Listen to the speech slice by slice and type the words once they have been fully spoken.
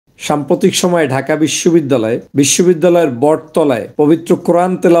সাম্প্রতিক সময়ে ঢাকা বিশ্ববিদ্যালয়ের বটতলায় পবিত্র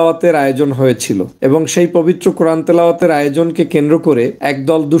কোরআন তেলাওয়াতের আয়োজন হয়েছিল এবং সেই পবিত্র কোরআন তেলাওয়াতের আয়োজনকে কেন্দ্র করে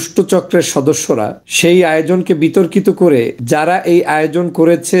একদল দুষ্ট চক্রের সদস্যরা সেই আয়োজনকে বিতর্কিত করে যারা এই আয়োজন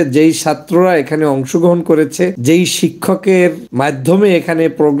করেছে, যেই ছাত্ররা এখানে অংশগ্রহণ করেছে, যেই শিক্ষকের মাধ্যমে এখানে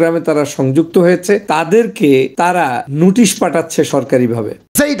প্রোগ্রামে তারা সংযুক্ত হয়েছে, তাদেরকে তারা নোটিশ পাঠাচ্ছে সরকারিভাবে।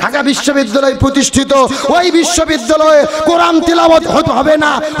 সেই ঢাকা বিশ্ববিদ্যালয় প্রতিষ্ঠিত, ওই বিশ্ববিদ্যালয়ে কোরআন তিলাওয়াত হবে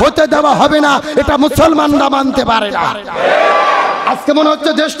না, হতে দেওয়া হবে না, এটা মুসলমানরা মানতে পারে না। আজকে মনে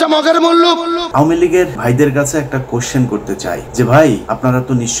হচ্ছে দেশটা মগের মূল্য। আওয়ামী লীগের ভাইদের কাছে একটা কোশ্চেন করতে চাই যে ভাই, আপনারা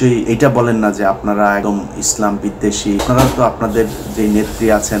তো নিশ্চয়ই এটা বলেন না যে আপনারা একদম ইসলাম বিদ্বেষী। আপনারা তো আপনাদের যে নেত্রী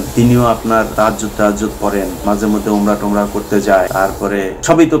আছেন তিনিও আপনার তাহাজ্জুদ পড়েন, মাঝে মধ্যে উমরা টুমরা করতে যায়, তারপরে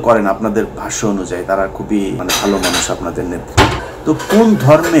সবই তো করেন আপনাদের ভাষ্য অনুযায়ী। তারা খুবই ভালো মানুষ আপনাদের নেত্রী। তো কোন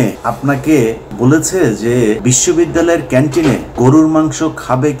ধর্মে আপনাকে বলেছে যে বিশ্ববিদ্যালয়ের ক্যান্টিনে গরুর মাংস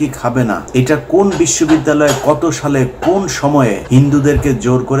খাবে কি খাবে না? এটা কোন বিশ্ববিদ্যালয়ে কত সালে কোন সময়ে হিন্দুদেরকে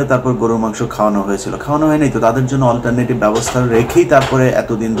জোর করে তারপর গরুর মাংস খাওয়ানো হয়েছিল? খাওয়ানো হয়নি তো, তাদের জন্য অল্টারনেটিভ ব্যবস্থা রেখেই তারপরে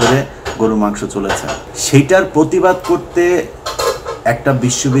এতদিন ধরে গরুর মাংস চলেছে। সেইটার প্রতিবাদ করতে একটা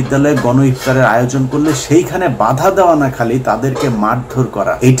বিশ্ববিদ্যালয়ে গণ ইফতারের আয়োজন করলে সেইখানে বাধা দেওয়া না, খালি তাদেরকে মারধর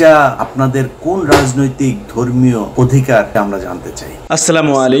করা, এটা আপনাদের কোন রাজনৈতিক ধর্মীয় অধিকার আমরা জানতে চাই।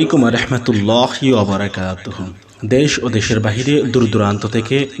 আসসালামু আলাইকুম ওয়া রাহমাতুল্লাহি ওয়া বারাকাতুহু। দেশ ও দেশের বাহিরে দূর দূরান্ত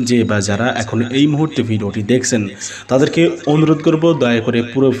থেকে যে বা যারা এখন এই মুহূর্তে ভিডিওটি দেখছেন তাদেরকে অনুরোধ করব দয়া করে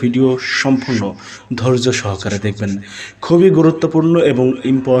পুরো ভিডিও সম্পূর্ণ ধৈর্য সহকারে দেখবেন। খুবই গুরুত্বপূর্ণ এবং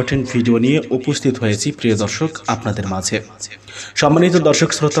ইম্পর্টেন্ট ভিডিও নিয়ে উপস্থিত হয়েছি প্রিয় দর্শক আপনাদের মাঝে। সম্মানিত দর্শক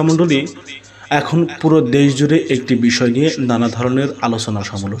শ্রোতা মণ্ডলী, এখন পুরো দেশ জুড়ে একটি বিষয় নিয়ে নানা ধরনের আলোচনা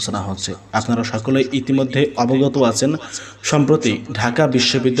সমালোচনা হচ্ছে। আপনারা সকলে ইতিমধ্যে অবগত আছেন, সম্প্রতি ঢাকা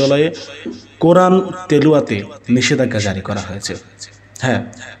বিশ্ববিদ্যালয়ে কোরআন তেলাওয়াতে নিষেধাজ্ঞা জারি করা হয়েছে। হ্যাঁ,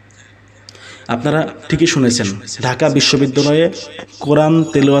 আপনারা ঠিকই শুনেছেন, ঢাকা বিশ্ববিদ্যালয়ে কোরআন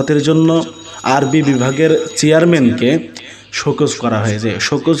তেলাওয়াতের জন্য আরবি বিভাগের চেয়ারম্যানকে শোকজ করা হয়েছে,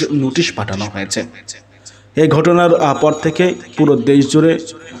 শোকজ নোটিশ পাঠানো হয়েছে। এই ঘটনার পর থেকে পুরো দেশ জুড়ে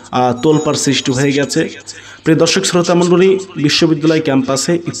তোলপাড় সৃষ্টি হয়ে গেছে। প্রিয় দর্শক শ্রোতা মণ্ডলী, বিশ্ববিদ্যালয়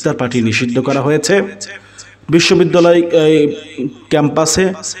ক্যাম্পাসে ইফতার পার্টি নিষিদ্ধ করা হয়েছে। বিশ্ববিদ্যালয় ক্যাম্পাসে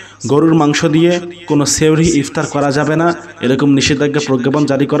গরুর মাংস দিয়ে কোনো সেহরি ইফতার করা যাবে না, এরকম নিষেধাজ্ঞা প্রজ্ঞাপন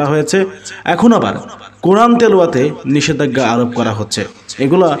জারি করা হয়েছে। এখন আবার কোরআন তেলাওয়াতে নিষেধাজ্ঞা আরোপ করা হচ্ছে।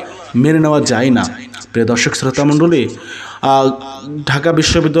 এগুলো মেনে নেওয়া যায় না। প্রিয় দর্শক শ্রোতা মণ্ডলী, ঢাকা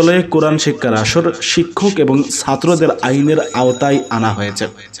বিশ্ববিদ্যালয়ে কোরআন শিক্ষার আসর শিক্ষক এবং ছাত্রদের আইনের আওতায় আনা হয়েছে।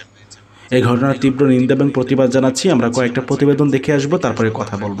 এই ঘটনার তীব্র নিন্দা এবং প্রতিবাদ জানাচ্ছি। আমরা কয়েকটা প্রতিবেদন দেখে আসবো, তারপরে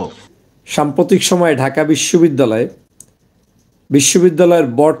কথা বলবো। সাম্প্রতিক সময়ে ঢাকা বিশ্ববিদ্যালয়ের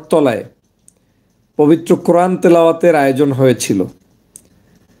বটতলায় পবিত্র কোরআন তেলাওয়াতের আয়োজন হয়েছিল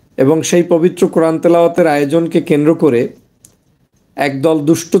এবং সেই পবিত্র কোরআন তেলাওয়াতের আয়োজনকে কেন্দ্র করে একদল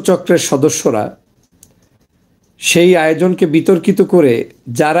দুষ্ট চক্রের সদস্যরা সেই আয়োজনকে বিতর্কিত করে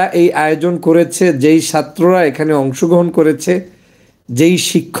যারা এই আয়োজন করেছে, যেই ছাত্ররা এখানে অংশগ্রহণ করেছে, যেই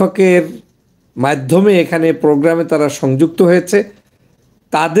শিক্ষকের মাধ্যমে এখানে প্রোগ্রামে তারা সংযুক্ত হয়েছে,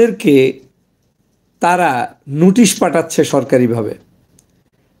 তাদেরকে তারা নোটিশ পাঠাচ্ছে সরকারিভাবে।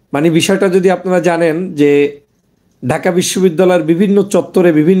 বিষয়টা যদি আপনারা জানেন যে ঢাকা বিশ্ববিদ্যালয়ের বিভিন্ন চত্বরে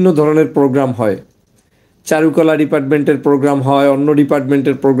বিভিন্ন ধরনের প্রোগ্রাম হয়, চারুকলা ডিপার্টমেন্টের প্রোগ্রাম হয়, অন্য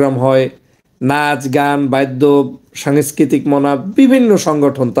ডিপার্টমেন্টের প্রোগ্রাম হয়, নাচ গান বাদ্য সাংস্কৃতিক মনা বিভিন্ন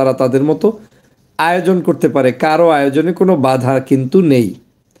সংগঠন তারা তাদের মতো আয়োজন করতে পারে, কারো আয়োজনে কোনো বাধা কিন্তু নেই।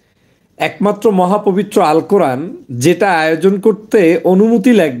 একমাত্র মহাপবিত্র আল কোরআন যেটা আয়োজন করতে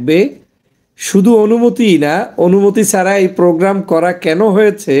অনুমতি লাগবে, শুধু অনুমতিই না, অনুমতি ছাড়া এই প্রোগ্রাম করা কেন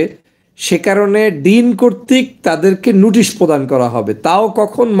হয়েছে সে কারণে ডিন কর্তৃক তাদেরকে নোটিশ প্রদান করা হবে। তাও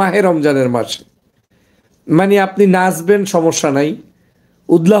কখন? মাহে রমজানের মাসে। আপনি নাচবেন সমস্যা নাই,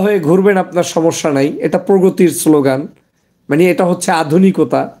 উদলা হয়ে ঘুরবেন আপনার সমস্যা নাই, এটা প্রগতির স্লোগান, এটা হচ্ছে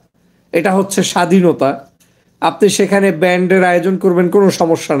আধুনিকতা, এটা হচ্ছে স্বাধীনতা। আপনি সেখানে ব্যান্ডের আয়োজন করবেন, কোনো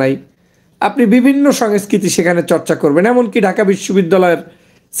সমস্যা নাই। আপনি বিভিন্ন সংস্কৃতি সেখানে চর্চা করবেন। এমনকি ঢাকা বিশ্ববিদ্যালয়ের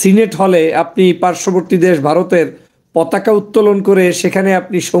সিনেট হলে আপনি পার্শ্ববর্তী দেশ ভারতের পতাকা উত্তোলন করে সেখানে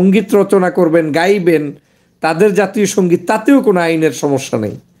আপনি সঙ্গীত রচনা করবেন, গাইবেন তাদের জাতীয় সঙ্গীত, তাতেও কোনো আইনের সমস্যা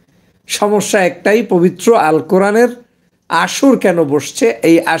নেই। সমস্যা একটাই, পবিত্র আল কোরআনের আসর কেন বসছে?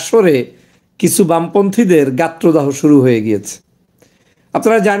 এই আসরে কিছু বামপন্থীদের গাত্রদাহ শুরু হয়ে গিয়েছে।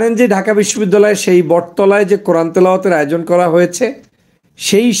 আপনারা জানেন যে ঢাকা বিশ্ববিদ্যালয়ে সেই বটতলায় যে কোরআন তেলাওয়াতের আয়োজন করা হয়েছে,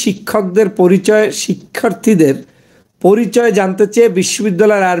 সেই শিক্ষকদের পরিচয়, শিক্ষার্থীদের পরিচয় জানতে চেয়ে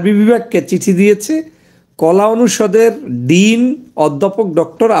বিশ্ববিদ্যালয়ের আরবি বিভাগকে চিঠি দিয়েছে কলা অনুষদের ডিন অধ্যাপক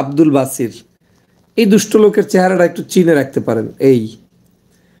ডক্টর আব্দুল বাসির। এই দুষ্ট লোকের চেহারাটা একটু চিনে রাখতে পারেন। এই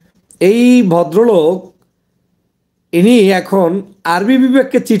এই ভদ্রলোক ইনি এখন আরবি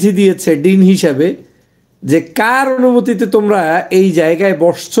বিভাগকে চিঠি দিয়েছে ডিন হিসাবে, যে কার অনুমতিতে তোমরা এই জায়গায়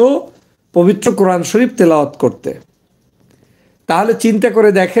বসছো পবিত্র কোরআন শরীফ তেলাওয়াত করতে। তাহলে চিন্তা করে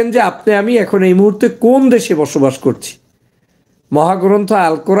দেখেন যে আপনি আমি এখন এই মুহূর্তে কোন দেশে বসবাস করছি। মহাগ্রন্থ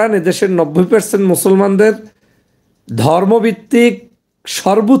আল কোরআন এদেশের 90% মুসলমানদের ধর্মভিত্তিক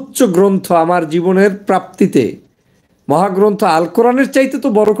সর্বোচ্চ গ্রন্থ। আমার জীবনের প্রাপ্তিতে মহাগ্রন্থ আল কোরআনের চাইতে তো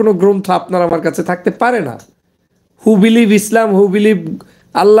বড় কোনো গ্রন্থ আপনার আমার কাছে থাকতে পারে না। Who believe Islam, who believe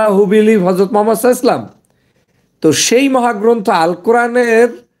Allah, who believe হজরত মোহাম্মদ ইসলাম। তো সেই মহাগ্রন্থ আল কোরআনের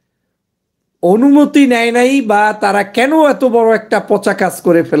অনুমতি নেয় নাই, বা তারা কেন এত বড় একটা পচা কাজ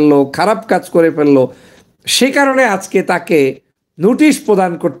করে ফেললো, খারাপ কাজ করে ফেললো, সে কারণে আজকে তাকে নোটিশ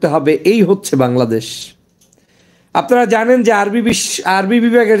প্রদান করতে হবে। এই হচ্ছে বাংলাদেশ। আপনারা জানেন যে আরবি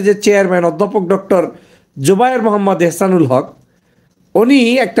বিভাগের যে চেয়ারম্যান অধ্যাপক ডক্টর জুবায়ের মোহাম্মদ এহসানুল হক, উনি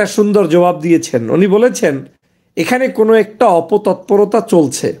একটা সুন্দর জবাব দিয়েছেন। উনি বলেছেন এখানে কোনো একটা অপতৎপরতা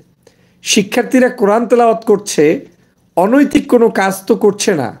চলছে, শিক্ষার্থীরা কোরআন তেলাওয়াত করছে, অনৈতিক কোনো কাজ তো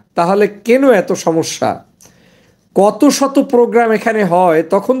করছে না, তাহলে কেন এত সমস্যা? কত শত প্রোগ্রাম এখানে হয়,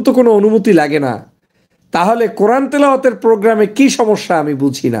 তখন তো কোনো অনুমতি লাগে না, তাহলে কোরআন তেলাওয়াতের প্রোগ্রামে কি সমস্যা আমি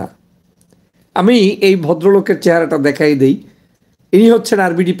বুঝি না। আমি এই ভদ্রলোকের চেহারাটা দেখাই দেই। ইনি হচ্ছেন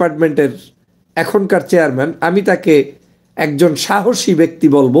আরবি ডিপার্টমেন্টের এখনকার চেয়ারম্যান। আমি তাকে একজন সাহসী ব্যক্তি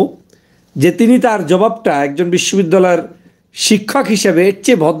বলবো, যে তিনি তার জবাবটা একজন বিশ্ববিদ্যালয়ের শিক্ষক হিসেবে এর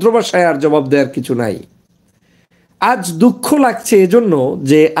চেয়ে ভদ্র ভাষায় আর জবাব দেওয়ার কিছু নাই। আজ দুঃখ লাগছে এজন্য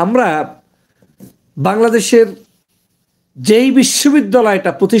যে আমরা বাংলাদেশের যেই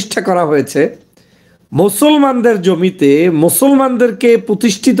বিশ্ববিদ্যালয়টা প্রতিষ্ঠা করা হয়েছে মুসলমানদের জমিতে, মুসলমানদেরকে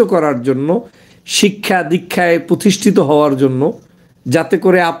প্রতিষ্ঠিত করার জন্য, শিক্ষা দীক্ষায় প্রতিষ্ঠিত হওয়ার জন্য, যাতে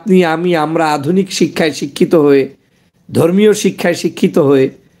করে আপনি আমি আমরা আধুনিক শিক্ষায় শিক্ষিত হয়ে, ধর্মীয় শিক্ষায় শিক্ষিত হয়ে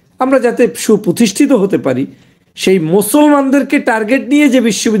আমরা যাতে সুপ্রতিষ্ঠিত হতে পারি, সেই মুসলমানদেরকে টার্গেট নিয়ে যে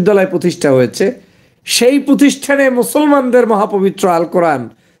বিশ্ববিদ্যালয় প্রতিষ্ঠা হয়েছে, সেই প্রতিষ্ঠানে মুসলমানদের মহাপবিত্র আল কোরআন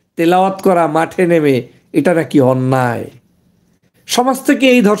তেলাওয়াত করা মাঠে নেমে, এটা নাকি অন্যায়। সমাজ থেকে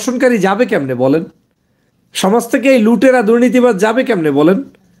এই ধর্ষণকারী যাবে কেমনে বলেন? সমাজ থেকে এই লুটেরা দুর্নীতিবাদ যাবে কেমনে বলেন?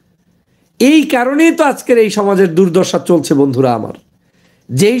 এই কারণেই তো আজকের এই সমাজের দুর্দশা চলছে বন্ধুরা আমার।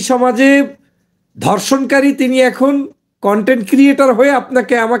 যেই সমাজে ধর্ষণকারী তিনি এখন কন্টেন্ট ক্রিয়েটর হয়ে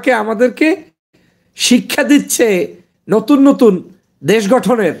আপনাকে, আমাকে, আমাদেরকে শিক্ষা দিচ্ছে নতুন নতুন দেশ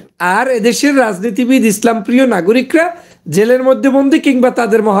গঠনের, আর এদেশের রাজনীতিবিদ ইসলামপ্রিয় নাগরিকরা জেলের মধ্যে বন্দী, কিংবা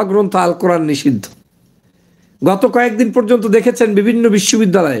তাদের মহাগ্রন্থ আল কোরআন নিষিদ্ধ। গত কয়েকদিন পর্যন্ত দেখেছেন বিভিন্ন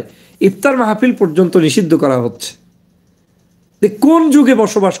বিশ্ববিদ্যালয়ে ইফতার মাহফিল পর্যন্ত নিষিদ্ধ করা হচ্ছে। কোন যুগে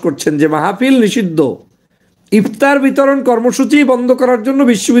বসবাস করছেন যে মাহফিল নিষিদ্ধ, ইফতার বিতরণ কর্মসূচি বন্ধ করার জন্য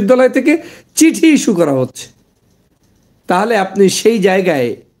বিশ্ববিদ্যালয় থেকে চিঠি ইস্যু করা হচ্ছে? তাহলে আপনি সেই জায়গায়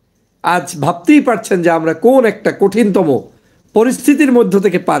আজ ভাবতেই পারছেন যে আমরা কোন একটা কঠিনতম পরিস্থিতির মধ্য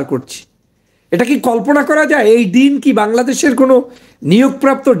থেকে পার করছি। এটা কি কল্পনা করা যায়? এই দিন কি বাংলাদেশের কোনো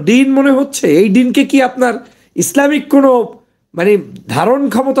নিয়োগপ্রাপ্ত ডিন মনে হচ্ছে? এই দিনকে কি আপনার ইসলামিক কোনো ধারণ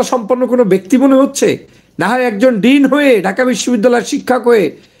ক্ষমতা সম্পন্ন কোনো ব্যক্তি মনে হচ্ছে? না হয় একজন ডিন হয়ে, ঢাকা বিশ্ববিদ্যালয়ের শিক্ষক হয়ে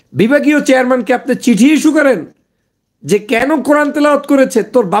বিভাগীয় চেয়ারম্যানকে আপনি চিঠি ইস্যু করেন যে কেন কোরআন তেলাওয়াত করেছে,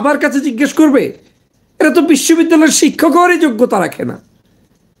 তোর বাবার কাছে জিজ্ঞেস করবে? এরা তো বিশ্ববিদ্যালয়ের শিক্ষক হওয়ারই যোগ্যতা রাখে না।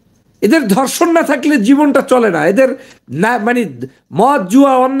 এদের ধর্ষণ না থাকলে জীবনটা চলে না। এদের না মদ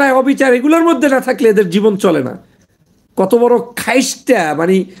জুয়া অন্যায় অবিচার এগুলোর মধ্যে না থাকলে এদের জীবন চলে না। কত বড় খাইস্টা,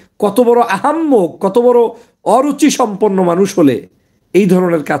 কত বড় আহাম্মক, কত বড় অরুচি সম্পন্ন মানুষ হলে এই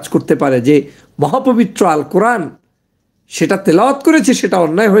ধরনের কাজ করতে পারে যে মহাপবিত্র আল কোরআন সেটা তেলাওয়াত করেছে, সেটা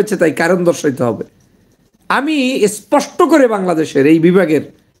অন্যায় হয়েছে, তাই কারণ দর্শাইতে হবে। আমি স্পষ্ট করে বাংলাদেশের এই বিভাগের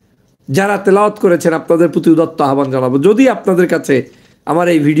যারা তেলাওয়াত করেছেন আপনাদের প্রতি উদাত্ত আহ্বান জানাবো, যদি আপনাদের কাছে আমার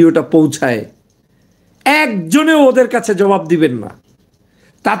এই ভিডিওটা পৌঁছায়, একজনেও ওদের কাছে জবাব দিবেন না।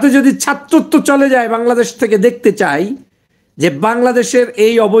 তাতে যদি ছাত্রত্ব চলে যায় বাংলাদেশ থেকে, দেখতে চাই যে বাংলাদেশের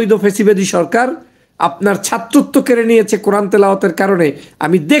এই অবৈধ ফেসিবাদী সরকার আপনার ছাত্রত্ব কেড়ে নিয়েছে কোরআন তেলাওয়াতের কারণে।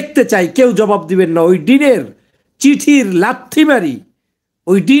 আমি দেখতে চাই কেউ জবাব দিবেন না। ওই ডিনের চিঠির লাথি মারি,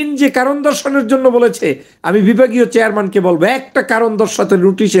 ওই ডিন যে কারণ দর্শানোর জন্য বলেছে, আমি বিভাগীয় চেয়ারম্যানকে বলবো একটা কারণ দর্শাতে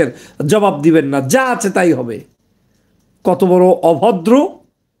নোটিশের জবাব দিবেন না, যা আছে তাই হবে। কত বড় অভদ্র,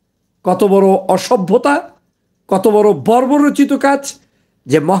 কত বড় অসভ্যতা, কত বড় বর্বরচিত কাজ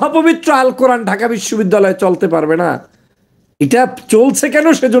যে মহাপবিত্র আল কোরআন ঢাকা বিশ্ববিদ্যালয়ে চলতে পারবে না। এটা চলছে কেন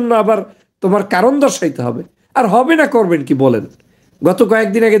সেজন্য আবার তোমার কারণ দর্শাইতে হবে। আর হবে না, করবেন কি বলেন? গত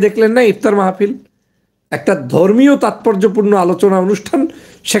কয়েকদিন আগে দেখলেন না ইফতার মাহফিল, একটা ধর্মীয় তাৎপর্যপূর্ণ আলোচনা অনুষ্ঠান,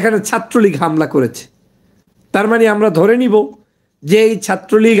 সেখানে ছাত্রলীগ হামলা করেছে। তার মানে আমরা ধরে নিব যে এই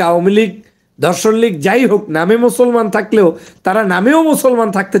ছাত্রলীগ, আওয়ামী লীগ, দর্শন লীগ যাই হোক, নামে মুসলমান থাকলেও তারা নামেও মুসলমান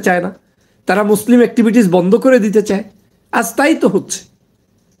থাকতে চায় না, তারা মুসলিম অ্যাক্টিভিটিস বন্ধ করে দিতে চায়। আজ তাই তো হচ্ছে।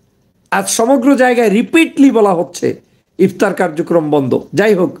 আজ সমগ্র জায়গায় রিপিটলি বলা হচ্ছে ইফতার কার্যক্রম বন্ধ।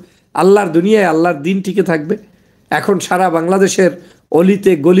 যাই হোক, আল্লাহর দুনিয়ায় আল্লাহর দিন টিকে থাকবে। এখন সারা বাংলাদেশের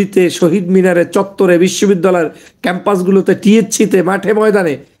অলিতে গলিতে, শহীদ মিনারে, চত্বরে, বিশ্ববিদ্যালয়ের ক্যাম্পাসগুলোতে, টিএসসিতে, মাঠে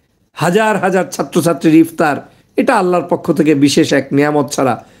ময়দানে হাজার হাজার ছাত্রছাত্রীর ইফতার, এটা আল্লাহর পক্ষ থেকে বিশেষ এক নিয়ামত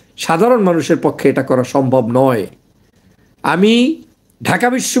ছাড়া সাধারণ মানুষের পক্ষে এটা করা সম্ভব নয়। আমি ঢাকা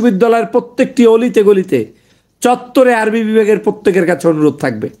বিশ্ববিদ্যালয়ের প্রত্যেকটি অলিতে গলিতে, চত্বরে আরবি বিভাগের প্রত্যেকের কাছে অনুরোধ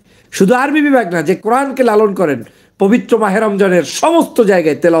থাকবে, শুধু আরবি বিভাগ না, যে কোরআনকে লালন করেন, পবিত্র মাহে রমজানের সমস্ত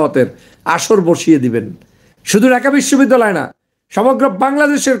জায়গায় তেলাওয়াতের আসর বসিয়ে দিবেন। শুধু ঢাকা বিশ্ববিদ্যালয় না, সমগ্র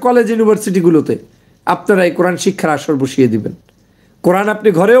বাংলাদেশের কলেজ ইউনিভার্সিটিগুলোতে আপনারা এই কোরআন শিক্ষার আসর বসিয়ে দিবেন। কোরআন আপনি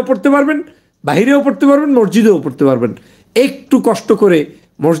ঘরেও পড়তে পারবেন, বাহিরেও পড়তে পারবেন, মসজিদেও পড়তে পারবেন। একটু কষ্ট করে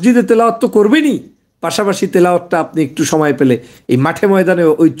মসজিদে তেলাওয়াত তো করবেনই, পাশাপাশি তেলাওয়াতটা আপনি একটু সময় পেলে এই মাঠে ময়দানে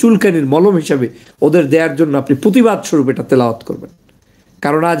ওই চুলকানির মলম হিসাবে ওদের দেওয়ার জন্য আপনি প্রতিবাদ স্বরূপ এটা তেলাওয়াত করবেন।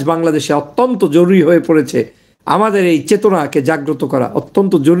 কারণ আজ বাংলাদেশে অত্যন্ত জরুরি হয়ে পড়েছে আমাদের এই চেতনাকে জাগ্রত করা,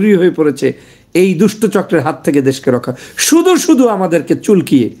 অত্যন্ত জরুরি হয়ে পড়েছে এই দুষ্ট চক্রের হাত থেকে দেশকে রক্ষা। শুধু শুধু আমাদেরকে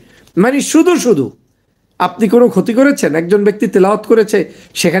চুলকিয়ে, মানে শুধু শুধু আপনি কোনো ক্ষতি করেছেন, একজন ব্যক্তি তেলাওয়াত করেছে,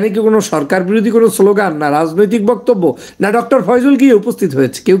 সেখানে কি কোনো সরকার বিরোধী কোনো স্লোগান, না রাজনৈতিক বক্তব্য, না ডক্টর ফয়জুল গিয়ে উপস্থিত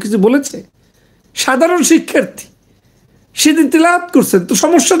হয়েছে, কেউ কিছু বলেছে? সাধারণ শিক্ষার্থী সেদিন তেলাওয়াত করছেন, তো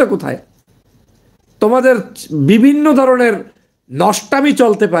সমস্যাটা কোথায়? তোমাদের বিভিন্ন ধরনের নষ্টামি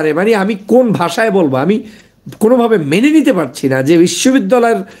চলতে পারে, মানে আমি কোন ভাষায় বলবো, আমি কোনোভাবে মেনে নিতে পারছি না যে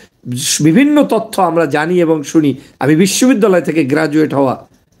বিশ্ববিদ্যালয়ের বিভিন্ন তথ্য আমরা জানি এবং শুনি। আমি বিশ্ববিদ্যালয় থেকে গ্রাজুয়েট হওয়া,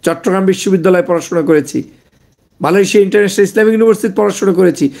 চট্টগ্রাম বিশ্ববিদ্যালয়ে পড়াশোনা করেছি, মালয়েশিয়া ইন্টারন্যাশনাল ইসলামিক ইউনিভার্সিটিতে পড়াশোনা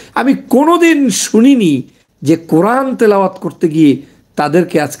করেছি। আমি কোনোদিন শুনিনি যে কোরআন তেলাওয়াত করতে গিয়ে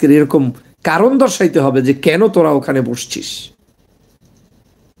তাদেরকে আজকের এরকম কারণ দর্শাইতে হবে যে কেন তোরা ওখানে বসছিস।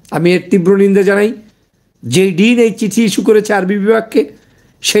 আমি এর তীব্র নিন্দা জানাই। যেই ডিন এই চিঠি ইস্যু করেছে আরবি বিভাগকে,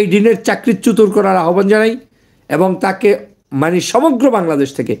 সেই ডিনের চাকরিচ্যুত করার আহ্বান জানাই এবং তাকে মানে সমগ্র বাংলাদেশ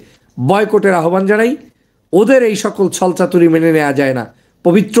থেকে বয়কটের আহ্বান জানাই। ওদের এই সকল ছলচাতুরি মেনে নেওয়া যায় না।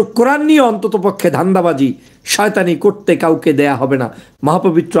 পবিত্র কোরআন নিয়ে অন্তত পক্ষে ধান্দাবাজি, শয়তানি করতে কাউকে দেয়া হবে না।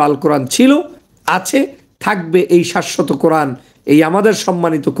 মহাপবিত্র আল কোরআন ছিল, আছে, থাকবে এই শাশ্বত কোরআন, এই আমাদের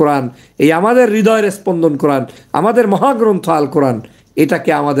সম্মানিত কোরআন, এই আমাদের হৃদয়ের স্পন্দন কোরআন, আমাদের মহাগ্রন্থ আল কোরআন,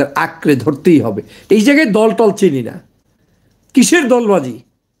 এটাকে আমাদের আঁকড়ে ধরতেই হবে। এই জায়গায় দল টল চিনি না। কিসের দলবাজি?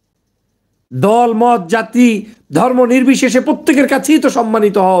 দল, মত, জাতি, ধর্ম নির্বিশেষে প্রত্যেকের কাছেই তো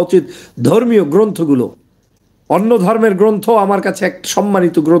সম্মানিত হওয়া উচিত ধর্মীয় গ্রন্থগুলো। অন্য ধর্মের গ্রন্থ আমার কাছে এক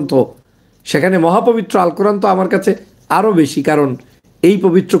সম্মানিত গ্রন্থ, সেখানে মহাপবিত্র আল কোরআন তো আমার কাছে আরও বেশি, কারণ এই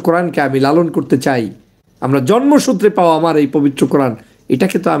পবিত্র কোরআনকে আমি লালন করতে চাই। আমরা জন্মসূত্রে পাওয়া আমার এই পবিত্র কোরআন,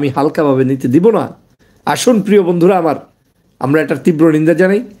 এটাকে তো আমি হালকাভাবে নিতে দিব না। আসুন প্রিয় বন্ধুরা আমার, আমরা এটার তীব্র নিন্দা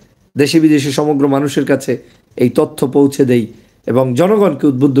জানাই, দেশে বিদেশে সমগ্র মানুষের কাছে এই তথ্য পৌঁছে দেই এবং জনগণকে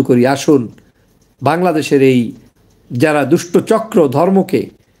উদ্বুদ্ধ করি। আসুন বাংলাদেশের এই যারা দুষ্ট চক্র ধর্মকে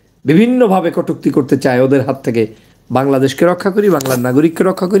বিভিন্নভাবে কটূক্তি করতে চায়, ওদের হাত থেকে বাংলাদেশকে রক্ষা করি, বাংলার নাগরিককে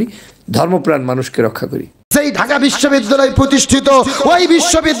রক্ষা করি, ধর্মপ্রাণ মানুষকে রক্ষা করি। সেই ঢাকা বিশ্ববিদ্যালয় প্রতিষ্ঠিত, ওই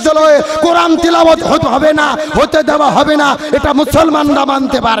বিশ্ববিদ্যালয়ে কোরআন তিলাওয়াত হবে না, হতে দেওয়া হবে না, এটা মুসলমানরা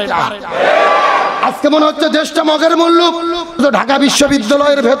মানতে পারে না। আজকে মনে হচ্ছে দেশটা মগের মুল্লুক। ঢাকা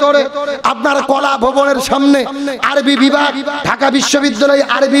বিশ্ববিদ্যালয়ের ভেতরে আপনার কলা ভবনের সামনে আরবি বিভাগ, ঢাকা বিশ্ববিদ্যালয়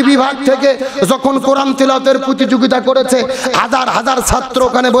আরবি বিভাগ থেকে যখন কোরআন তিলাওয়াতের প্রতিযোগিতা করেছে, হাজার হাজার ছাত্র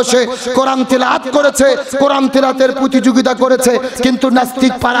ওখানে বসে কোরআন তিলাওয়াত করেছে, কোরআন তিলাওয়াতের প্রতিযোগিতা করেছে। কিন্তু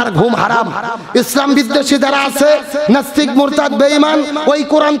নাস্তিক পাড়ার ঘুম হারাম, ইসলাম বিদ্বেষী যারা আছে, নাস্তিক মুরতাদ বেঈমান, ওই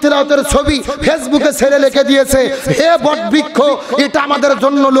কোরআন তিলাওয়াতের ছবি ফেসবুকে ছেড়ে লিখে দিয়েছে, হে বটবৃক্ষ, এটা আমাদের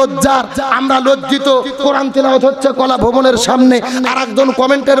জন্য লজ্জার, আমরা লজ্জিত। কোরআন তিলাওয়াত হচ্ছে কলা ভবনের সামনে। আর একজন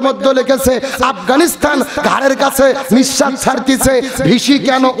কমেন্টের মধ্যে লিখেছে, আফগানিস্তান ঘাড়ের কাছে নিঃশ্বাস ছাড়তিছে, ভিসি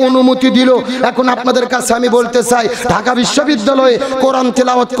কেন অনুমতি দিল? এখন আপনাদের কাছে আমি বলতে চাই, ঢাকা বিশ্ববিদ্যালয়ে কোরআন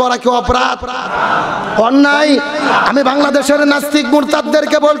তিলাওয়াত করা কি অপরাধ, অন্যায়? আমি বাংলাদেশের নাস্তিক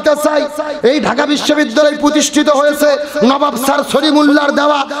মুরতাদদেরকে বলতে চাই, এই ঢাকা বিশ্ববিদ্যালয় প্রতিষ্ঠিত হয়েছে নবাব স্যার সলিমুল্লাহর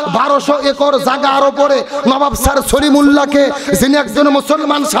দেওয়া 1200 একর জায়গার উপরে। নবাব স্যার সলিমুল্লাহকে, যিনি একজন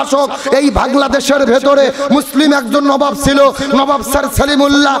মুসলমান শাসক, এই বাংলাদেশের ভেতরে মুসলিম একজন নবাব ছিল, নবাব স্যার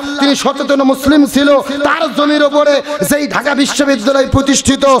সলিমুল্লাহ, তিনি সচেতন মুসলিম ছিল। তার জমির উপরে যেই ঢাকা বিশ্ববিদ্যালয়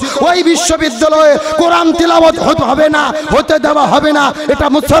প্রতিষ্ঠিত, ওই বিশ্ববিদ্যালয়ে কোরআন তিলাওয়াত হবে না, হতে দেওয়া হবে না, এটা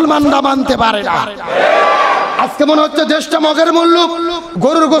মুসলমানরা মানতে পারে না। আজকে মনে হচ্ছে দেশটা মগের মুল্লুক,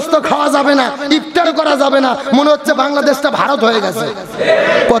 গরুর গোস্ত খাওয়া যাবে না, ইফতার করা যাবে না, মনে হচ্ছে বাংলাদেশটা ভারত হয়ে গেছে।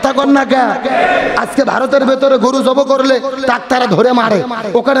 কথা কন না কে? আজকে ভারতের ভেতরে গরু জব করলে ডাক্তাররা ধরে মারে,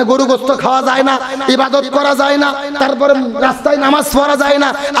 ওখানে গরু গোস্ত খাওয়া যায় না, ইবাদত করা যায় না, তারপরে রাস্তায় নামাজ পড়া যায় না।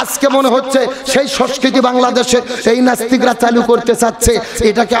 আজকে মনে হচ্ছে সেই সংস্কৃতি বাংলাদেশে এই নাস্তিকরা চালু করতে চাচ্ছে,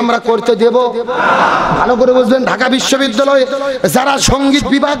 এটাকে আমরা করতে দেব? ভালো করে বুঝবেন, ঢাকা বিশ্ববিদ্যালয়ে যারা সঙ্গীত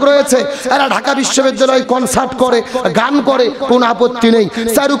বিভাগ রয়েছে এরা ঢাকা বিশ্ববিদ্যালয়ে কনসার্ট করে, গান করে, কোনো আপত্তি নেই।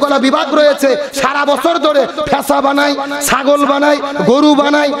 চারুকলা বিভাগ রয়েছে সারা বছর ধরে ফেসা বানায়, ছাগল বানায়, গরু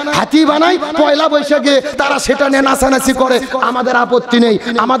বানায়, হাতি বানায়, পয়লা বৈশাখে তারা সেটা নিয়ে নাচানাচি করে, আমাদের আপত্তি নেই।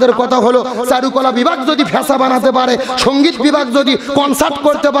 আমাদের কথা হলো চারুকলা বিভাগ যদি ফেসা বানাতে পারে, সঙ্গীত বিভাগ যদি কনসার্ট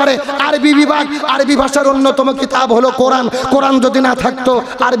করতে পারে, আরবি বিভাগ, আরবি ভাষার অন্যতম কিতাব হলো কোরআন, কোরআন যদি না থাকতো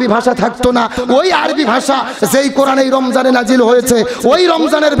আরবি ভাষা থাকতো না। ওই আরবি ভাষা যেই কোরআন এই রমজানে নাজিল হয়েছে, ওই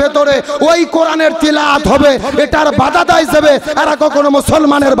রমজানের ভেতরে ওই কোরআনের তিলাওয়াত হবে, এটার বাধা দেয় যাবে, এরা কখনো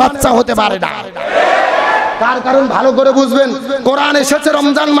মুসলমানের বাচ্চা হতে পারে না। তার কারণ ভালো করে বুঝবেন, কোরআন এসেছে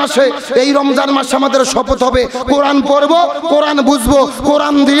রমজান মাসে, এই রমজান মাসে আমাদের শপথ হবে কোরআন পড়বো, কোরআন বুঝবো,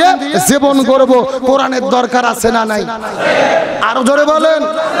 কোরআন দিয়ে জীবন গড়বো। কোরআনের দরকার আছে না নাই? আরো জোরে বলেন।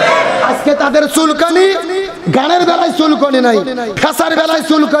 আজকে তাদের চুলকানি, গানের বেলায় চুলকানি নাই, ফেসার বেলায়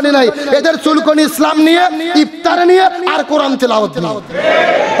চুলকানি নাই, এদের চুলকানি ইসলাম নিয়ে, ইফতার নিয়ে, আর কোরআন তেলাওয়াত নিয়ে।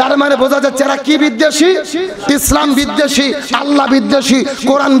 তার মানে বোঝা যাচ্ছে এরা কি বিদ্বেষী? ইসলাম বিদ্বেষী, আল্লাহ বিদ্বেষী,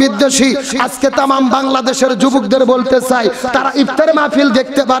 কোরআন বিদ্বেষী। আজকে তামাম বাংলাদেশের যুবকদের বলতে চাই, তারা ইফতার মাহফিল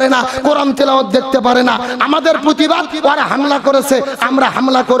দেখতে পারে না, কোরআন তেলাওয়াত দেখতে পারে না। আমাদের প্রতিবাদ, ওরা হামলা করেছে, আমরা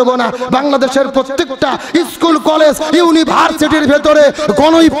হামলা করব না। বাংলাদেশের প্রত্যেকটা স্কুল, কলেজ, ইউনিভার্সিটির ভেতরে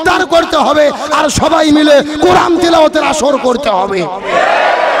গণ ইফতার করতে হবে, আর সবাই মিলে কোরআন তেলাওয়াতের আসর করতে হবে।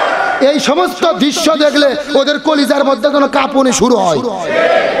 এই সমস্ত দৃশ্য দেখলে ওদের কলিজার মধ্যে কোনো কাঁপুনি শুরু হয়।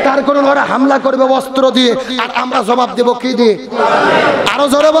 তার কারণ ওরা হামলা করবে অস্ত্র দিয়ে, আর আমরা জবাব দেব কি দিয়ে? আরো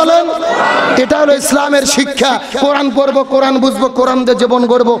জোরে বলেন। এটা হলো ইসলামের শিক্ষা। কোরআন পড়বো, কোরআন বুঝবো, কোরআন দিয়ে জীবন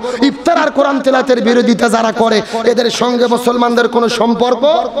গড়বো। ইফতার আর কোরআন তেলাওয়াতের বিরোধিতা যারা করে, এদের সঙ্গে মুসলমানদের কোনো সম্পর্ক।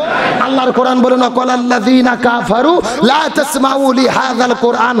 আল্লাহর কোরআন বলে না, কালাল্লাযীনা কাফারু লা তাসমাউ লিহাযাল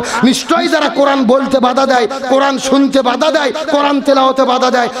কোরআন, নিশ্চয়ই যারা কোরআন বলতে বাধা দেয়, কোরআন শুনতে বাধা দেয়, কোরআন তেলাওয়াতে বাধা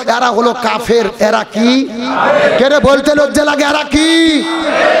দেয়, এরা হলো কাফের। এরা কি? কেরে বলতে লজ্জা লাগে? এরা কি?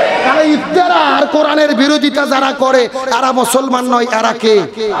 এরা ইফতার আর কোরআনের বিরোধিতা যারা করে, এরা মুসলমান নয়। এরা কে?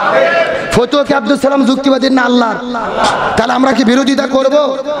 ফতুয়া কি আব্দুল সালাম যুক্তিবাদীর না আল্লাহর? তাহলে আমরা কি বিরোধিতা করব?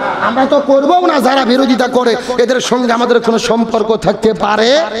 আমরা তো করবো না। যারা বিরোধিতা করে এদের সঙ্গে আমাদের কোনো সম্পর্ক থাকতে পারে?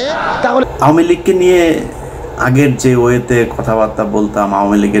 তাহলে আওয়ামী লীগকে নিয়ে আগের যে ওয়েতে কথাবার্তা বলতাম,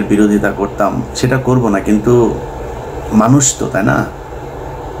 আওয়ামী লীগের বিরোধিতা করতাম, সেটা করব না। কিন্তু মানুষ তো, তাই না?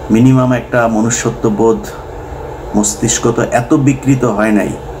 মিনিমাম একটা মনুষ্যত্ববোধ, মস্তিষ্ক তো এত বিকৃত হয়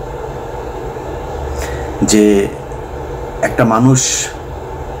নাই যে একটা মানুষ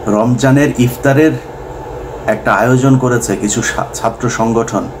রমজানের ইফতারের একটা আয়োজন করেছে, কিছু ছাত্র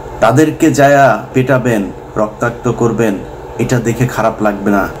সংগঠন, তাদেরকে যায়া পেটাবেন, রক্তাক্ত করবেন, এটা দেখে খারাপ লাগবে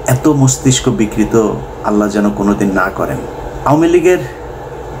না? এত মস্তিষ্ক বিকৃত আল্লাহ যেন কোনোদিন না করেন। আওয়ামী লীগের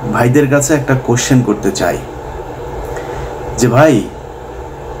ভাইদের কাছে একটা কোশ্চেন করতে চাই যে ভাই,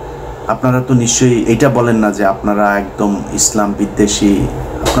 আপনারা তো নিশ্চয়ই এটা বলেন না যে আপনারা একদম ইসলাম বিদ্বেষী।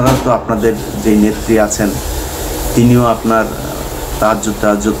 আপনারা তো, আপনাদের যে নেত্রী আছেন তিনিও আপনার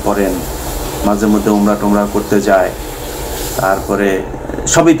তাহাজ্জুদ পড়েন, মাঝে মধ্যে উমরা টুমরা করতে যায়, তারপরে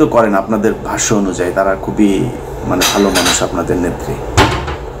সবই তো করেন আপনাদের ভাষ্য অনুযায়ী। তারা খুবই ভালো মানুষ আপনাদের নেত্রী।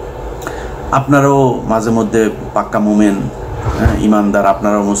 আপনারাও মাঝে মধ্যে পাক্কা মোমেন, ইমানদার,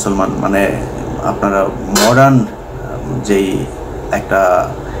 আপনারাও মুসলমান। আপনারা মডার্ন যেই একটা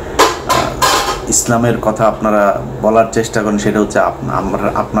ইসলামের কথা আপনারা বলার চেষ্টা করেন, সেটা হচ্ছে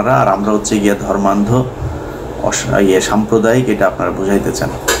আপনারা আর আমরা হচ্ছে গিয়ে ধর্মান্ধ, সাম্প্রদায়িক, এটা আপনারা বুঝাইতে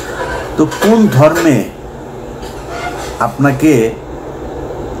চান। তো কোন ধর্মে আপনাকে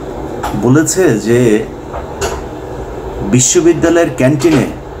বলেছে যে বিশ্ববিদ্যালয়ের ক্যান্টিনে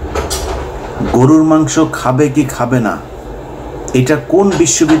গরুর মাংস খাবে কি খাবে না? এটা কোন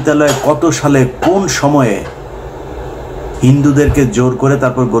বিশ্ববিদ্যালয়ে, কত সালে, কোন সময়ে হিন্দুদেরকে জোর করে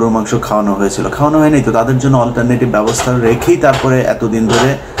তারপর গরুর মাংস খাওয়ানো হয়েছিল? খাওয়ানো হয়নি তো, তাদের জন্য অল্টারনেটিভ ব্যবস্থা রেখেই তারপরে এতদিন ধরে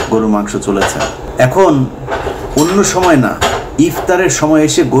গরুর মাংস চলেছে। এখন অন্য সময় না, ইফতারের সময়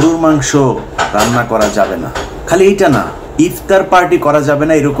এসে গরুর মাংস রান্না করা যাবে না। খালি এইটা না, ইফতার পার্টি করা যাবে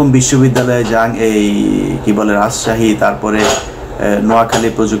না এরকম বিশ্ববিদ্যালয়ে যান, এই কি বলে রাজশাহী, তারপরে নোয়াখালী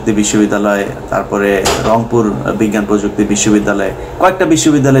প্রযুক্তি বিশ্ববিদ্যালয়, তারপরে রংপুর বিজ্ঞান প্রযুক্তি বিশ্ববিদ্যালয়, কয়েকটা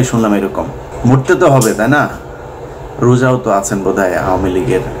বিশ্ববিদ্যালয় শুনলাম এরকম। মরতে তো হবে, তাই না? রোজাও তো আছেন বোধহয় আওয়ামী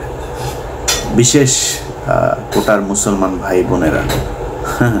লীগের বিশেষ কোটার মুসলমান ভাই বোনেরা।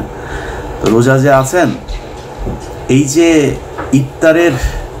 তো রোজা যে আছেন, এই যে ইফতারের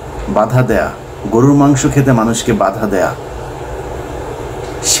বাধা দেয়া, গরুর মাংস খেতে মানুষকে বাধা দেয়া,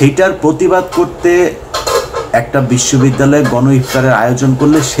 সেইটার প্রতিবাদ করতে একটা বিশ্ববিদ্যালয়ে গণ ইফতারের আয়োজন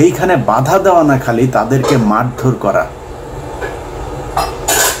করলে সেইখানে বাধা দেওয়া না, খালি তাদেরকে মারধর করা,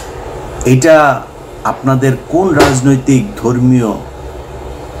 এটা আপনাদের কোন রাজনৈতিক ধর্মীয়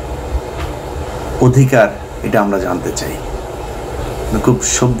অধিকার, এটা আমরা জানতে চাই। খুব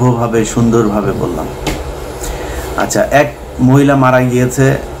সভ্যভাবে সুন্দরভাবে বললাম। আচ্ছা, এক মহিলা মারা গিয়েছে,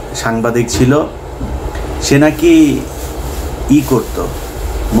 সাংবাদিক ছিল, সে নাকি করত,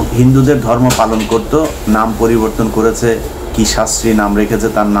 হিন্দুদের ধর্ম পালন করত, নাম পরিবর্তন করেছে, কি শাস্ত্রী নাম রেখেছে,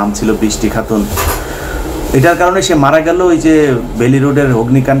 তার নাম ছিল বৃষ্টি খাতুন। এটার কারণে সে মারা গেল। ওই যে বেলি রোডের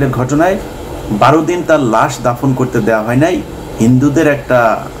অগ্নিকাণ্ডের ঘটনায় 12 দিন তার লাশ দাফন করতে দেওয়া হয় নাই। হিন্দুদের একটা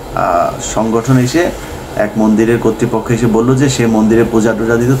সংগঠন এসে, এক মন্দিরের কর্তৃপক্ষ এসে বললো যে সে মন্দিরে পূজা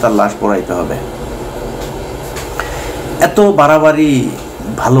টুজা দিত, তার লাশ পোড়াইতে হবে। এত বাড়াবাড়ি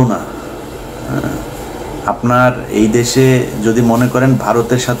ভালো না। আপনার এই দেশে যদি মনে করেন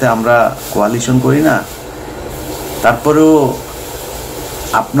ভারতের সাথে আমরা কোয়ালিশন করি না, তারপরেও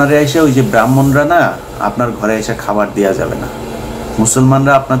আপনারা এসে ওই যে ব্রাহ্মণরা না, আপনার ঘরে এসে খাবার দেওয়া যাবে না।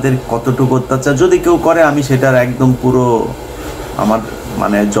 মুসলমানরা আপনাদের কতটুকু অত্যাচার যদি কেউ করে, আমি সেটার একদম পুরো আমার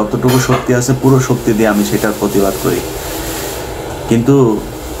মানে যতটুকু শক্তি আছে পুরো শক্তি দিয়ে আমি সেটার প্রতিবাদ করি। কিন্তু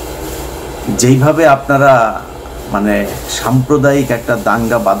যেইভাবে আপনারা মানে সাম্প্রদায়িক একটা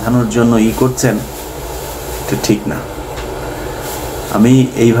দাঙ্গা বাঁধানোর জন্য করছেন, এটা ঠিক না। আমি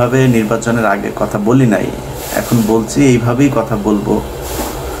এইভাবে নির্বাচনের আগে কথা বলি নাই, এখন বলছি, এইভাবেই কথা বলবো।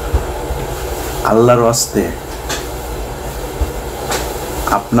 আল্লাহর ওয়াস্তে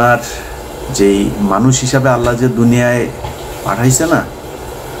আপনার যেই মানুষ হিসাবে আল্লাহ যে দুনিয়ায় পাঠাইছে না,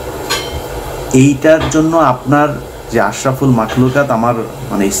 এইটার জন্য আপনার যে আশরাফুল মাখলুকাত, আমার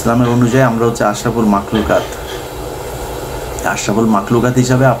মানে ইসলামের অনুযায়ী আমরা হচ্ছে আশরাফুল মাখলুকাত। আশরাফুল মাখলুকাত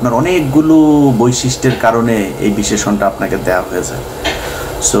হিসাবে আপনার অনেকগুলো বৈশিষ্ট্যের কারণে এই বিশেষণটা আপনাকে দেওয়া হয়েছে।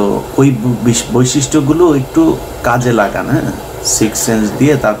 সো ওই বৈশিষ্ট্যগুলো একটু কাজে লাগান, হ্যাঁ, সিক্স সেন্স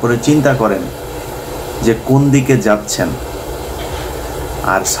দিয়ে তারপরে চিন্তা করেন যে কোন দিকে যাচ্ছেন।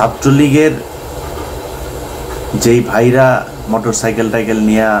 আর ছাত্রলীগের যেই ভাইরা মোটর সাইকেল টাইকেল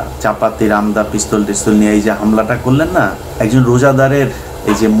নিয়ে, চাপাতি রামদা পিস্তল টিস্তল নিয়ে এই যে হামলাটা করলেন না, একজন রোজাদারের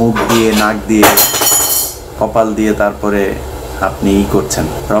এই যে মুখ দিয়ে, নাক দিয়ে, কপাল দিয়ে তারপরে আপনি করছেন,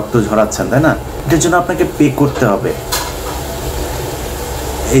 রক্ত ঝরাচ্ছেন, তাই না? এটার জন্য আপনাকে পে করতে হবে।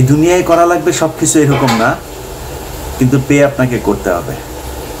 এই দুনিয়ায় করা লাগবে সবকিছু এরকম না, কিন্তু পে আপনাকে করতে হবে।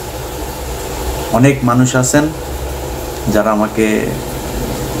 অনেক মানুষ আছেন যারা আমাকে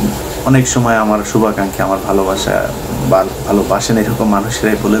অনেক সময় আমার শুভাকাঙ্ক্ষী, আমার ভালোবাসেন এরকম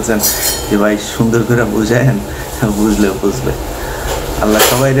মানুষেরাই বলেছেন যে ভাই সুন্দর করে বুঝায়েন, বুঝলেও বুঝবে। আল্লাহ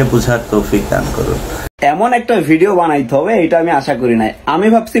সবাইরে বুঝার তৌফিক দান করুন। এমন একটা ভিডিও বানাইতে হবে, এটা আমি আশা করি নাই। আমি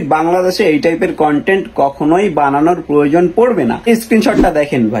ভাবছি বাংলাদেশে এই টাইপের কন্টেন্ট কখনোই বানানোর প্রয়োজন পড়বে না। স্ক্রিনশটটা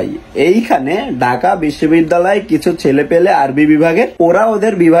দেখেন ভাই, এইখানে ঢাকা বিশ্ববিদ্যালয় কিছু ছেলে পেলে আরবি বিভাগের, ওরা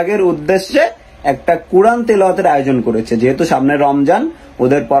ওদের বিভাগের উদ্দেশ্যে একটা কুরআন তেলাওয়াতের আয়োজন করেছে। যেহেতু সামনে রমজান,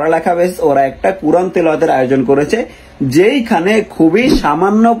 ওদের পড়ালেখা বেশ, ওরা একটা কুরআন তেলাওয়াতের আয়োজন করেছে, যেইখানে খুবই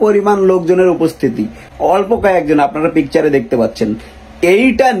সামান্য পরিমাণ লোকজনের উপস্থিতি, অল্প কয়েকজন, আপনারা পিকচারে দেখতে পাচ্ছেন।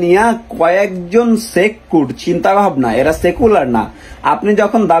 এইটা নিয়ে কয়েকজন সেকুট চিন্তা ভাবনা, এরা সেকুলার না। আপনি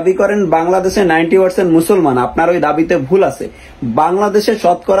যখন দাবি করেন বাংলাদেশে 90% মুসলমান, আপনার ওই দাবিতে ভুল আছে। বাংলাদেশে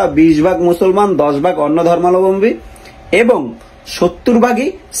শতকরা 20 ভাগ মুসলমান, 10 ভাগ অন্য ধর্মাবলম্বী এবং 70 ভাগই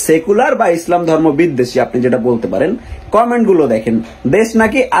সেকুলার বা ইসলাম ধর্ম বিদ্বেষী, আপনি যেটা বলতে পারেন। কমেন্ট গুলো দেখেন, দেশ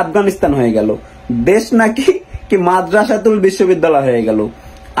নাকি আফগানিস্তান হয়ে গেল, দেশ নাকি কি মাদ্রাসাতুল বিশ্ববিদ্যালয় হয়ে গেল,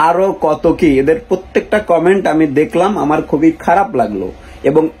 আরো কত কি। এদের প্রত্যেকটা কমেন্ট আমি দেখলাম, আমার খুবই খারাপ লাগলো।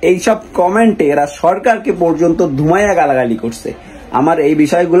 এবং এইসব কমেন্টে এরা সরকারকে পর্যন্ত ধুমাইয়া গালাগালি করছে। আমার এই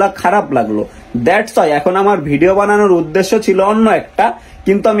বিষয়গুলা খারাপ লাগলো। দ্যাটস ওয়াই এখন আমার ভিডিও বানানোর উদ্দেশ্য ছিল অন্য একটা,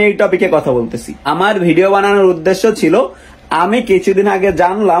 কিন্তু আমি এই টপিকে কথা বলতেছি। আমার ভিডিও বানানোর উদ্দেশ্য ছিল, আমি কিছুদিন আগে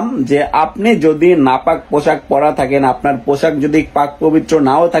জানলাম যে আপনি যদি নাপাক পোশাক পরা থাকেন, আপনার পোশাক যদি পাক পবিত্র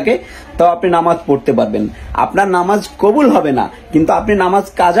নাও থাকে, তো আপনি নামাজ পড়তে পারবেন। আপনার নামাজ কবুল হবে না, কিন্তু আপনি নামাজ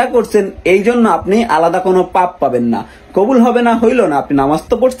কাজা করছেন, এই জন্য আপনি আলাদা কোনো পাপ পাবেন না। কবুল হবে না হইল না, আপনি নামাজ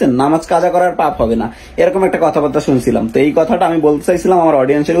তো পড়ছেন, নামাজ কাজা করার পাপ হবে না, এরকম একটা কথাবার্তা শুনছিলাম। তো এই কথাটা আমি বলতে চাইছিলাম আমার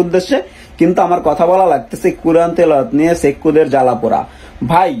অডিয়েন্সের উদ্দেশ্যে, কিন্তু আমার কথা বলা লাগতেছে কুরআন তেলাওয়াত নিয়ে সেকুদের জ্বালা পোড়া।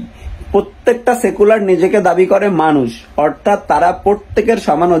 ভাই, প্রত্যেকটা সেকুলার নিজেকে দাবি করে মানুষ, অর্থাৎ তারা প্রত্যেকের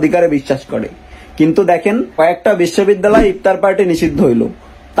সমান অধিকারে বিশ্বাস করে। কিন্তু দেখেন, কয়েকটা বিশ্ববিদ্যালয় ইফতার পার্টি নিষিদ্ধ হইল,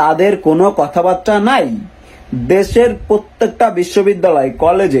 তাদের কোনো কথাবার্তা নাই। দেশের প্রত্যেকটা বিশ্ববিদ্যালয়,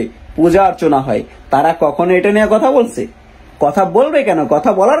 কলেজে পূজা অর্চনা হয়, তারা কখনো এটা নিয়ে কথা বলছে? কথা বলবে কেন?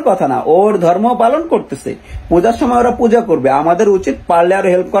 কথা বলার কথা না, ওর ধর্ম পালন করতেছে, পূজার সময় ওরা পূজা করবে। আমাদের উচিত পারলে আর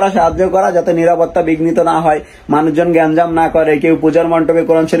হেল্প করা, সাহায্য করা, যাতে নিরাপত্তা বিঘ্নিত না হয়, মানুষজন গ্যাঞ্জাম না করে, কেউ পূজার মণ্ডপে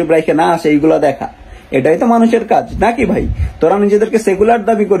কোরআন শরীফ রেখে না আসে, এইগুলো দেখা। এটাই তো মানুষের কাজ নাকি ভাই? তোরা নিজেদেরকে সেকুলার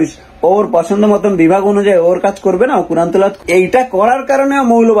দাবি করিস, ওর পছন্দ মতন বিভাগ অনুযায়ী ওর কাজ করবে না, কোরআন তেলাওয়াত। এইটা করার কারণে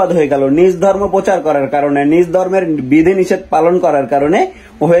মৌলবাদ হয়ে গেল, নিজ ধর্ম প্রচার করার কারণে, নিজ ধর্মের বিধি নিষেধ পালন করার কারণে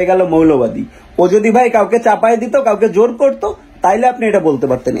ও হয়ে গেল মৌলবাদী। ও যদি ভাই কাউকে চাপাই দিত, কাউকে জোর করতো, তাইলে আপনি এটা বলতে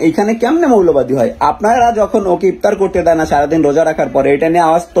পারতেন। এইখানে কেমনে মৌলবাদী হয়? আপনারা যখন ওকে ইফতার করতে দেয় না সারাদিন রোজা রাখার পরে, এটা নিয়ে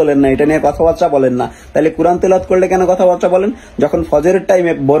আওয়াজ তোলেন না, এটা নিয়ে কথাবার্তা বলেন না, তাহলে কোরআন তেলাওয়াত করলে কেন কথাবার্তা বলেন? যখন ফজরের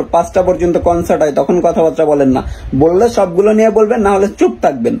টাইমে ভোর 5টা পর্যন্ত কনসার্ট হয় তখন কথাবার্তা বলেন না? বললে সবগুলো নিয়ে বলবেন, না হলে চুপ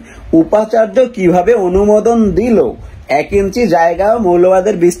থাকবেন। উপাচার্য কিভাবে অনুমোদন দিল? 1 ইঞ্চি জায়গাও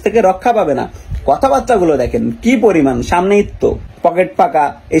মৌলবাদের বীজ থেকে রক্ষা পাবে না। কথাবার্তাগুলো দেখেন কি পরিমাণ, সামনেই তো পকেট ফাঁকা,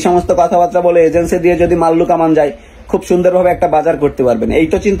 এই সমস্ত কথাবার্তা বলে এজেন্সি দিয়ে যদি মাল্লু কামান যায়, খুব সুন্দরভাবে একটা বাজার করতে পারবেন। এই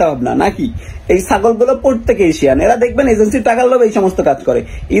তো চিন্তা ভাবনা নাকি? এই ছাগলগুলো প্রত্যেকে এশিয়ান, এরা দেখবেন এজেন্সির টাকার লোভে এই সমস্ত কাজ করে।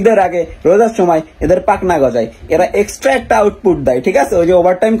 ঈদের আগে, রোজার সময় এদের পাকনা গজায়, এরা এক্সট্রা একটা আউটপুট দেয়, ঠিক আছে? ওই যে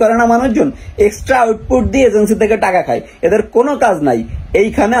ওভারটাইম করে না মানুষজন, এক্সট্রা আউটপুট দিয়ে এজেন্সি থেকে টাকা খায়, এদের কোনো কাজ নাই।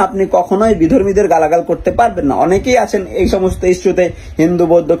 এইখানে আপনি কখনোই বিধর্মীদের গালাগাল করতে পারবেন না। অনেকেই আছেন এই সমস্ত ইস্যুতে হিন্দু,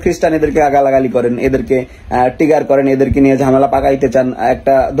 বৌদ্ধ, খ্রিস্টান এদেরকে গালাগালি করেন, এদেরকে টিগার করেন, এদেরকে নিয়ে ঝামেলা পাকাইতে চান,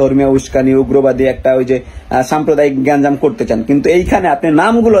 একটা ধর্মীয় উস্কানি, উগ্রবাদী একটা ওই যে সাম্প্রদায়িক গ্যাঞ্জাম করতে চান। কিন্তু এইখানে আপনি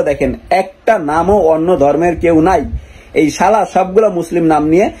নামগুলো দেখেন, একটা নামও অন্য ধর্মের কেউ নাই। এই শালা সবগুলো মুসলিম নাম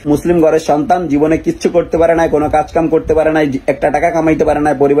নিয়ে, মুসলিম ঘরের সন্তান, জীবনে কিচ্ছু করতে পারে নাই, কোনো কাজ কাম করতে পারে নাই, একটা টাকা কামাইতে পারে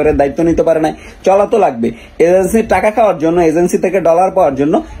নাই, পরিবারের দায়িত্ব নিতে পারে নাই, চলা তো লাগবে। এজেন্সির টাকা খাওয়ার জন্য, এজেন্সি থেকে ডলার পাওয়ার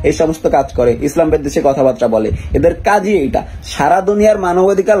জন্য এই সমস্ত কাজ করে, ইসলাম বিদ্বেষী কথাবার্তা বলে। এদের কাজই এইটা। সারা দুনিয়ার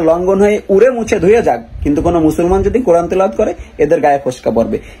মানবাধিকার লঙ্ঘন হয়ে উড়ে মুছে ধুয়ে যাক, কিন্তু কোন মুসলমান যদি কোরআন তেলাওয়াত করে, এদের গায়ে ফসকা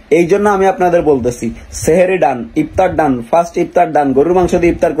পড়বে। এই জন্য আমি আপনাদের বলতেছি, সেহেরি ডান, ইফতার ডান, ফার্স্ট ইফতার ডান, গরুর মাংস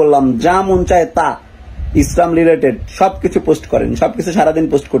দিয়ে ইফতার করলাম, যা মন চায় তা ইসলাম রিলেটেড সবকিছু পোস্ট করেন, সবকিছু সারাদিন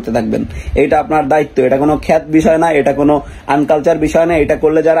পোস্ট করতে থাকবেন। এটা আপনার দায়িত্ব, এটা কোনো খ্যাত বিষয় না, এটা কোনো আনকালচার বিষয় না। এটা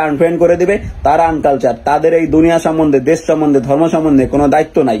করলে যারা আনফ্রেন্ড করে দিবে তারা আনকালচার, তাদের এই দুনিয়া সম্বন্ধে, দেশ সম্বন্ধে, ধর্ম সম্বন্ধে কোনো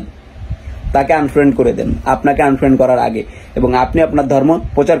দায়িত্ব নাই। তাকে আনফ্রেন্ড করে দেন আপনাকে আনফ্রেন্ড করার আগে, এবং আপনি আপনার ধর্ম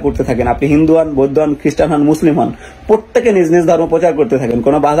প্রচার করতে থাকেন। আপনি হিন্দু হন, বৌদ্ধ হন, খ্রিস্টান হন, মুসলিম হন, প্রত্যেকে নিজ নিজ ধর্ম প্রচার করতে থাকেন।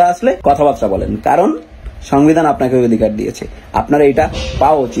 কোনো বাধা আসলে কথাবার্তা বলেন, কারণ সংবিধান আপনাকে অধিকার দিয়েছে, আপনার এটা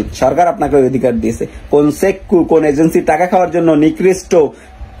পাওয়া উচিত। সরকার আপনাকে অধিকার দিয়েছে। কোন সেক্কু, কোন এজেন্সি টাকা খাওয়ার জন্য নিকৃষ্ট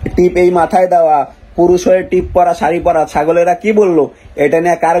টিপ এই মাথায় দেওয়া, পুরুষ হয়ে টিপ পরা, শাড়ি পরা ছাগলেরা কি বললো, এটা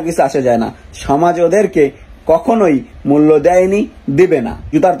নিয়ে কারো কিছু আসে যায় না। সমাজ ওদেরকে কখনোই মূল্য দেয়নি, দিবে না।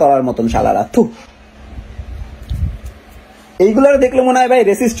 জুতার তলার মতন শালারা, থু। এইগুলো দেখলে মনে হয় ভাই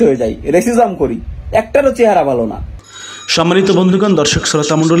রেসিস্ট হয়ে যাই, রেসিজম করি। একটারও চেহারা ভালো না। সম্মানিত বন্ধুগণ, দর্শক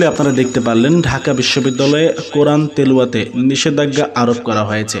শ্রোতা মণ্ডলী, আপনারা দেখতে পারলেন ঢাকা বিশ্ববিদ্যালয়ে কোরআন তেলাওয়াতে নিষেধাজ্ঞা আরোপ করা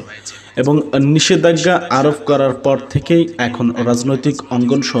হয়েছে, এবং নিষেধাজ্ঞা আরোপ করার পর থেকেই এখন রাজনৈতিক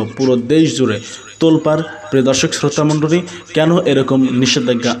অঙ্গন সহ পুরো দেশ জুড়ে তোলপাড়। প্রিয় দর্শক শ্রোতা মণ্ডলী, কেন এরকম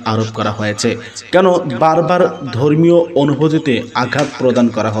নিষেধাজ্ঞা আরোপ করা হয়েছে? কেন বারবার ধর্মীয় অনুভূতিতে আঘাত প্রদান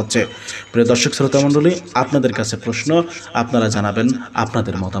করা হচ্ছে? প্রিয় দর্শক শ্রোতা মণ্ডলী, আপনাদের কাছে প্রশ্ন, আপনারা জানাবেন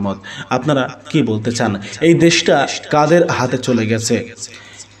আপনাদের মতামত। আপনারা কি বলতে চান? এই দেশটা কাদের হাতে চলে গেছে?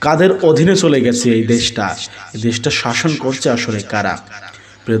 কাদের অধীনে চলে গেছে এই দেশটা? এই দেশটা শাসন করছে আসলে কারা?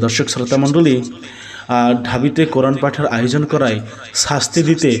 প্রিয় দর্শক শ্রোতা মণ্ডলী, ঢাবিতে কোরআন পাঠের আয়োজন করায় শাস্তি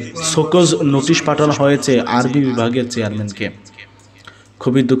দিতে শোকজ নোটিশ পাঠানো হয়েছে আরবি বিভাগের চেয়ারম্যানকে।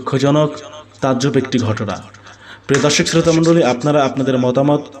 খুবই দুঃখজনক, তাজ্জব একটি ঘটনা। প্রিয় দর্শক শ্রোতা মণ্ডলী, আপনারা আপনাদের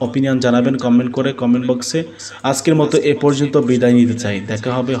মতামত, অপিনিয়ন জানাবেন কমেন্ট করে, কমেন্ট বক্সে। আজকের মতো এ পর্যন্ত বিদায় নিতে চাই।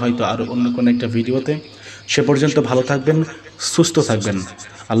 দেখা হবে হয়তো আরও অন্য কোনো একটা ভিডিওতে। সে পর্যন্ত ভালো থাকবেন, সুস্থ থাকবেন।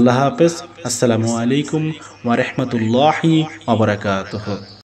 আল্লাহ হাফেজ। আসসালামু আলাইকুম ওয়া রাহমাতুল্লাহি ওয়া বারাকাতুহু।